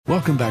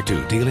Welcome back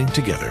to Dealing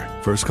Together.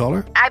 First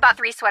caller? I bought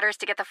 3 sweaters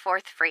to get the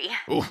 4th free.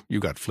 Oh, you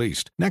got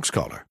fleeced. Next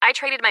caller? I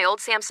traded my old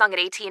Samsung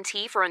at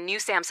AT&T for a new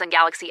Samsung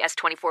Galaxy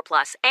S24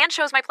 Plus and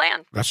chose my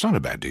plan. That's not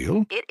a bad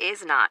deal. It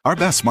is not. Our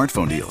best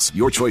smartphone deals.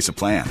 Your choice of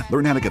plan.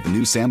 Learn how to get the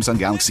new Samsung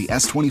Galaxy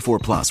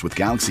S24 Plus with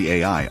Galaxy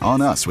AI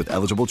on us with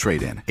eligible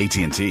trade-in.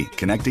 AT&T.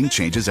 Connecting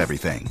changes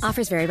everything.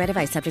 Offers vary by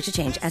device. Subject to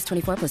change.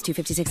 S24 plus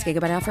 256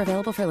 gigabyte offer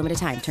available for a limited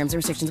time. Terms and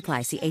restrictions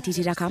apply. See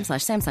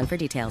att.com/Samsung for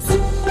details.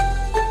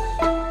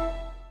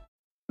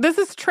 This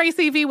is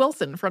Tracy V.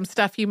 Wilson from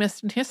Stuff You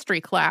Missed in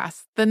History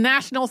class. The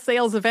national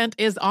sales event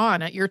is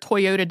on at your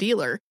Toyota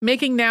dealer,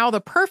 making now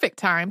the perfect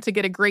time to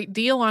get a great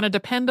deal on a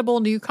dependable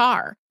new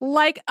car.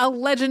 Like a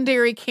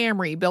legendary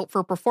Camry built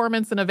for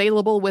performance and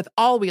available with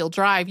all-wheel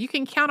drive, you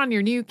can count on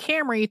your new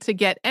Camry to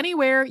get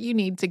anywhere you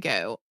need to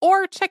go.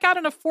 Or check out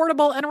an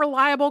affordable and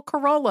reliable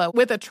Corolla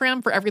with a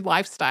trim for every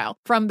lifestyle.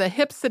 From the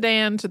hip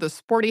sedan to the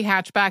sporty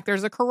hatchback,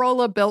 there's a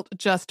Corolla built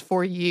just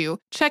for you.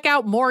 Check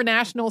out more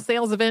national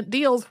sales event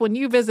deals when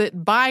you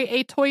visit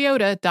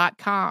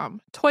buyatoyota.com.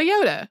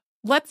 Toyota,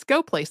 let's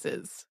go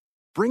places.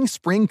 Bring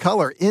spring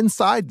color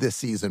inside this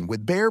season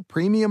with Behr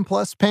Premium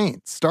Plus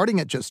paint, starting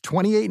at just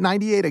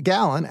 $28.98 a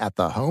gallon at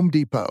the Home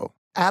Depot.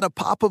 Add a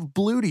pop of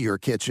blue to your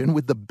kitchen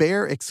with the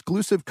Behr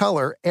exclusive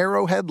color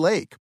Arrowhead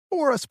Lake,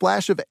 or a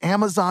splash of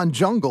Amazon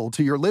Jungle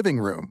to your living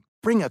room.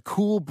 Bring a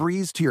cool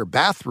breeze to your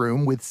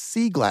bathroom with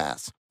Sea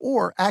Glass,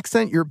 or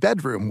accent your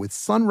bedroom with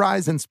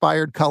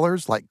sunrise-inspired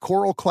colors like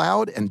Coral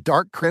Cloud and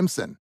Dark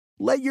Crimson.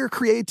 Let your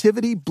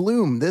creativity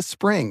bloom this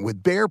spring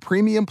with Behr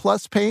Premium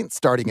Plus paint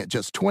starting at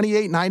just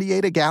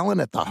 $28.98 a gallon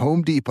at the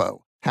Home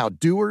Depot. How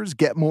doers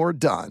get more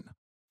done.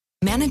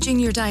 Managing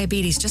your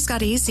diabetes just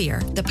got easier.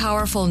 The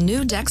powerful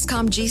new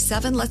Dexcom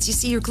G7 lets you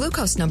see your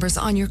glucose numbers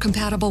on your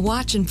compatible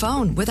watch and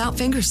phone without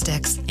finger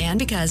sticks. And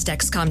because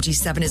Dexcom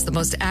G7 is the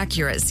most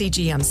accurate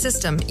CGM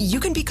system, you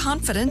can be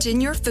confident in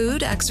your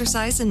food,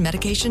 exercise, and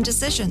medication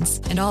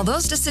decisions. And all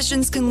those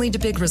decisions can lead to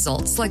big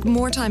results like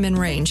more time in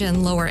range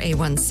and lower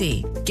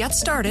A1C. Get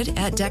started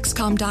at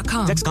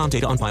Dexcom.com. Dexcom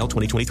data on file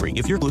 2023.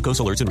 If your glucose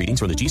alerts and readings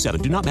from the G7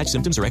 do not match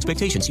symptoms or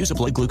expectations, use a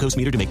blood glucose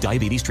meter to make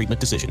diabetes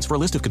treatment decisions. For a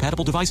list of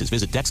compatible devices,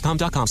 visit Dexcom.com/compatibility.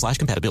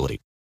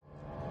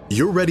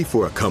 You're ready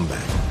for a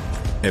comeback.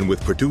 And with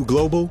Purdue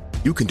Global,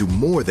 you can do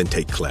more than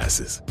take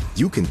classes.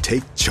 You can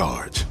take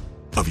charge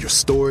of your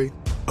story,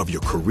 of your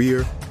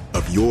career,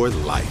 of your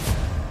life.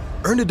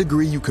 Earn a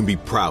degree you can be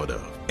proud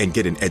of and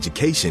get an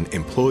education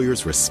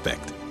employers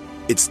respect.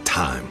 It's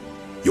time,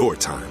 your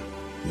time,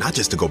 not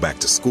just to go back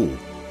to school,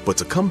 but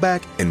to come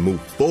back and move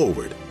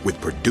forward with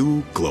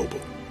Purdue Global,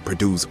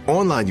 Purdue's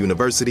online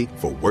university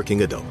for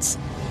working adults.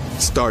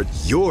 Start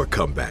your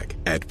comeback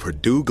at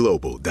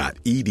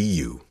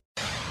purdueglobal.edu.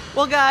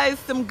 Well, guys,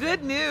 some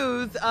good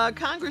news.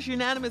 Congress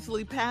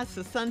unanimously passed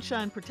the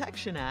Sunshine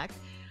Protection Act.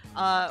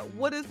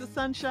 What is the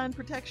Sunshine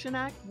Protection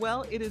Act?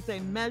 Well, it is a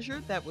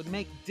measure that would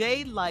make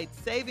daylight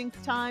savings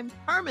time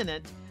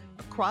permanent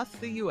across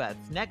the U.S.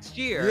 next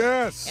year.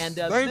 Yes, and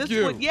thank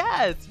you.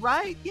 Yes.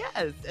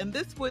 And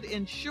this would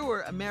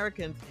ensure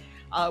Americans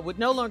would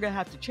no longer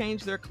have to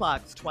change their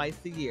clocks twice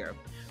a year.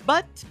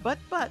 But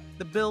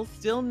the bill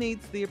still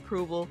needs the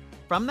approval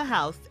from the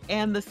House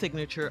and the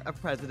signature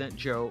of President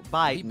Joe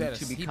Biden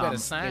to become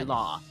a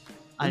law.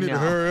 I know.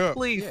 Hurry up.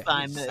 Please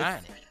sign this.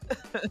 Sign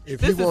it.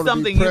 This is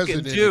something you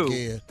can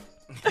do.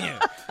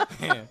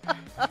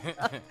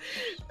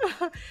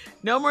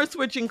 No more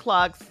switching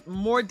clocks,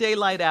 more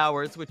daylight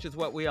hours, which is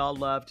what we all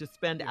love to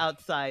spend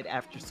outside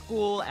after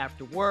school,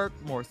 after work,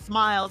 more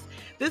smiles.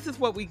 This is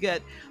what we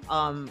get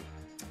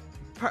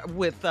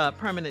with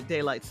permanent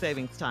daylight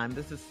savings time.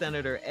 This is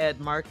Senator Ed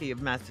Markey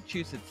of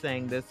Massachusetts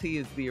saying this. He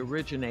is the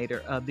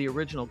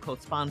original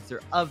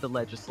co-sponsor of the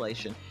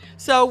legislation.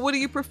 So what do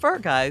you prefer,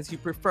 guys? You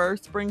prefer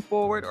spring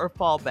forward or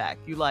fall back?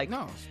 You like,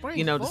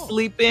 spring to forward.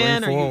 sleep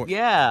in, Spring or forward.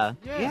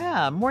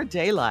 yeah, more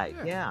daylight.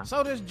 Yeah.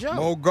 So does Joe.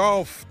 More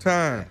golf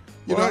time.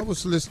 I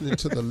was listening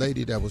to the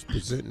lady that was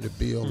presenting the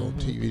bill on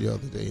TV the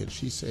other day, and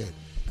she said,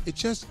 it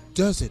just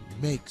doesn't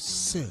make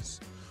sense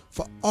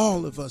for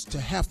all of us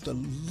to have to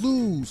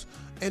lose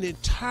an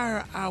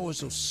entire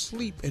hours of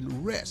sleep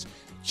and rest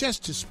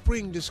just to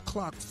spring this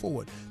clock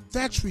forward.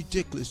 That's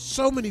ridiculous.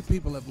 So many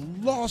people have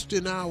lost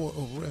an hour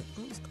of rest.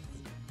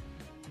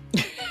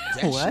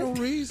 That's What? no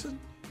reason.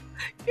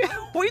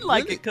 We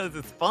like it because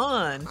it's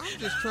fun. I'm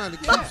just trying to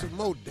keep some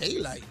more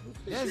daylight.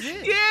 That's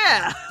it.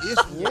 Yeah.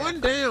 It's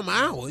one damn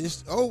hour.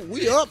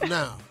 We up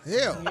now.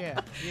 Hell.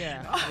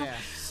 Yeah.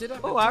 Sit up.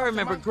 Oh, I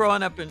remember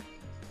growing up in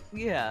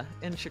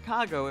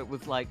Chicago. It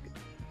was like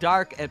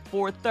dark at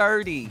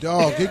 4:30.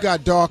 Dog, it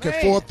got dark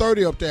at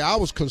 4:30 up there. I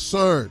was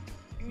concerned.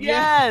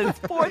 Yes,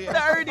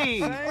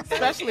 4:30.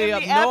 Especially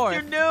up in north. the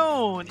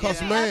afternoon.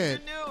 Because, man,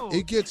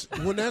 it gets,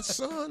 when that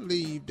sun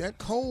leaves, that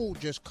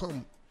cold just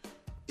come.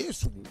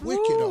 It's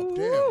wicked up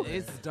there. Man.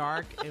 It's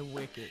dark and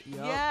wicked.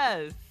 Yup.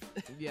 Yes.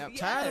 Yep.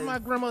 Tired of my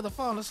grandmother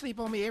falling asleep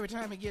on me every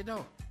time it get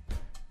dark.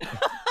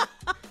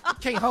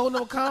 Can't hold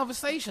no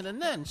conversation or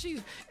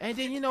nothing. And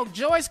then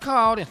Joyce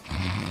called and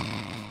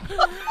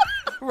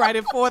right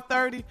at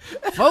 4:30.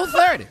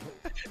 4:30.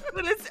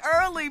 But it's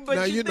early, but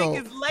Now, you think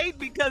it's late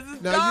because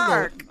it's now,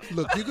 dark.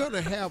 Look, you're going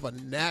to have a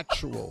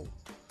natural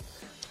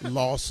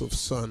loss of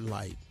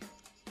sunlight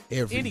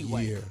every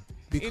year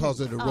because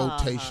of the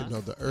rotation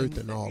of the earth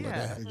and all of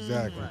that.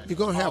 Exactly. You're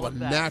going to have a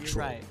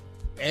natural. Right.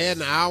 And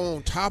now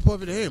on top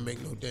of it, it ain't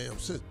make no damn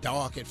sense.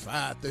 Dark at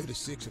 5:30,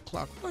 6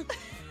 o'clock. What?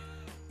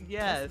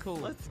 Yes, cool.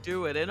 let's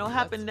do it. It'll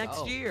happen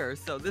next year,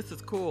 so this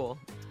is cool.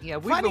 Yeah,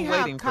 we've Funny been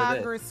how waiting for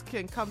Congress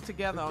can come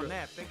together on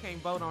that. They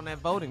can't vote on that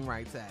Voting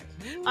Rights Act.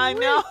 I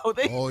know.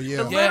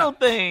 The little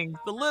things.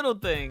 The little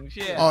things,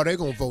 yeah. Oh, they're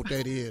going to vote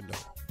that in, though.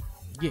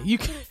 Yeah, you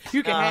can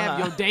have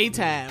your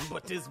daytime,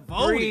 but this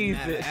voting,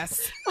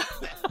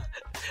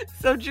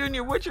 So,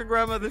 Junior, what's your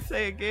grandmother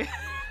say again?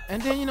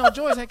 And then,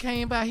 Joyce, I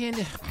came by here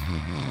and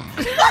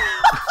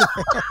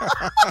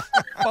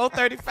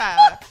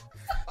 4:35.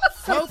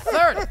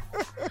 4:30.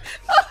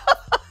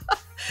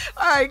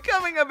 All right,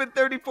 coming up at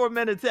 34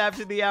 minutes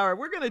after the hour,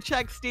 we're going to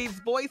check Steve's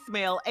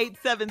voicemail,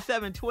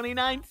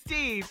 877-29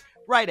 Steve,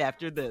 right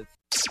after this.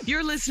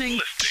 You're listening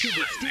to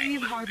the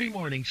Steve Harvey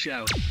Morning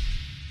Show.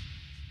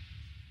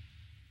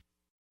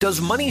 Does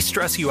money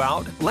stress you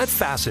out? Let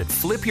Facet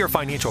flip your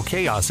financial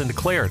chaos into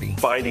clarity.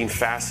 Finding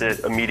Facet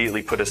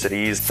immediately put us at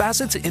ease.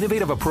 Facet's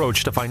innovative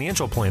approach to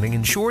financial planning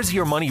ensures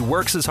your money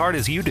works as hard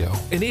as you do,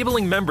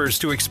 enabling members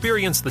to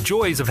experience the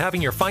joys of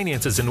having your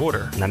finances in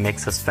order. And that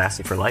makes us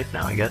Facet for life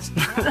now, I guess.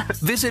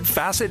 Visit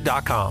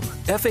Facet.com,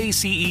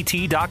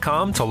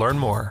 FACET.com to learn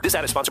more. This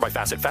ad is sponsored by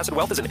Facet. Facet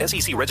Wealth is an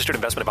SEC registered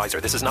investment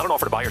advisor. This is not an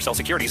offer to buy or sell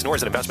securities, nor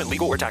is it investment,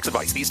 legal, or tax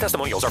advice. These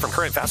testimonials are from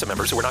current Facet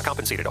members who are not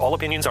compensated. All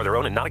opinions are their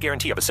own and not a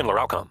guarantee of a similar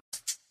outcome.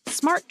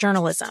 Smart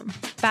journalism.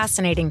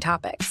 Fascinating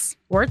topics.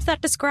 Words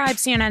that describe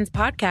CNN's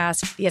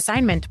podcast, The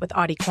Assignment with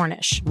Audie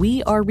Cornish.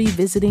 We are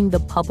revisiting the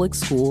public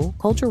school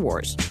culture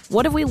wars.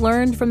 What have we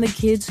learned from the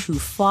kids who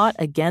fought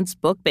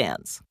against book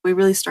bans? We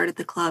really started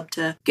the club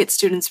to get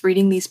students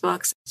reading these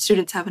books.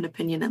 Students have an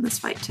opinion in this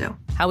fight, too.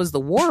 How has the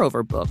war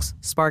over books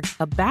sparked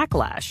a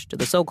backlash to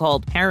the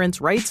so-called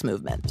parents' rights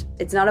movement?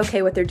 It's not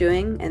okay what they're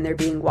doing, and they're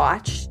being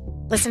watched.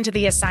 Listen to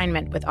The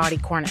Assignment with Audie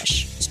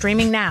Cornish.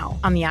 Streaming now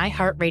on the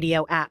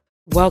iHeartRadio app.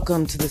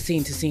 Welcome to the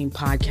Scene to Scene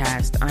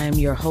podcast. I am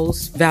your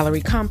host,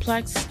 Valerie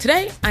Complex.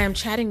 Today, I am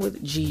chatting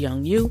with Ji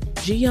Young Yu.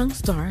 Ji Young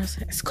stars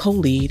as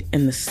co-lead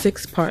in the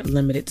 6-part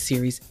limited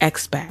series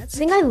Expats. I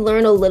think I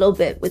learn a little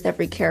bit with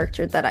every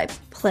character that I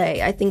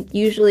play. I think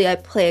usually I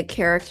play a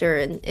character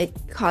and it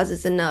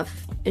causes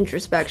enough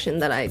introspection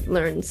that I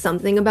learn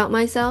something about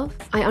myself.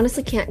 I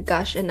honestly can't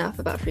gush enough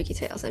about Freaky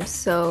Tales. I'm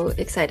so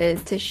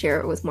excited to share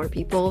it with more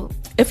people.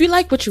 If you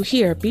like what you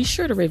hear, be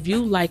sure to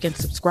review, like, and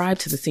subscribe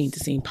to the Scene to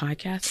Scene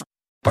podcast.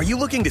 Are you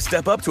looking to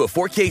step up to a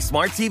 4K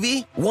smart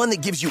TV? One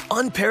that gives you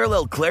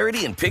unparalleled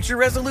clarity and picture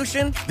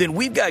resolution? Then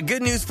we've got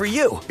good news for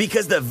you,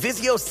 because the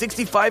Vizio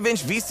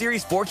 65-inch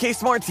V-Series 4K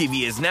smart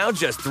TV is now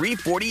just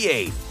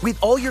 $348. With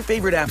all your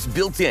favorite apps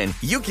built in,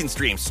 you can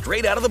stream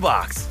straight out of the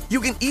box. You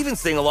can even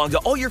sing along to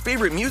all your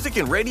favorite music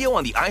and radio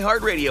on the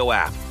iHeartRadio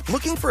app.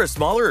 Looking for a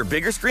smaller or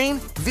bigger screen?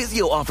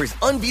 Vizio offers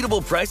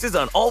unbeatable prices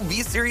on all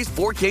V-Series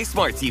 4K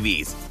smart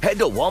TVs. Head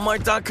to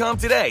Walmart.com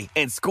today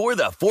and score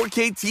the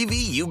 4K TV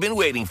you've been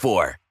waiting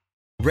for.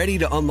 Ready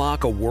to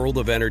unlock a world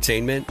of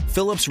entertainment?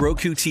 Philips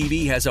Roku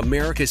TV has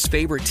America's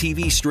favorite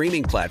TV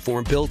streaming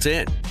platform built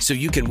in, so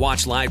you can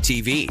watch live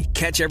TV,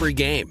 catch every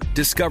game,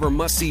 discover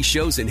must-see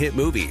shows and hit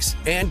movies,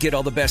 and get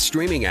all the best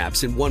streaming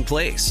apps in one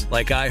place,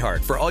 like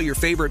iHeart for all your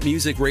favorite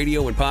music,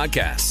 radio, and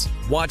podcasts.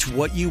 Watch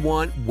what you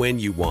want, when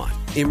you want.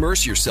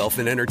 Immerse yourself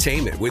in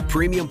entertainment with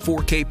premium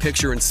 4K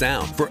picture and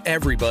sound for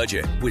every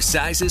budget, with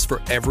sizes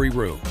for every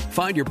room.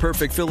 Find your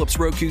perfect Philips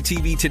Roku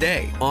TV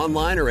today,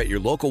 online or at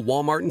your local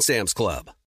Walmart and Sam's Club.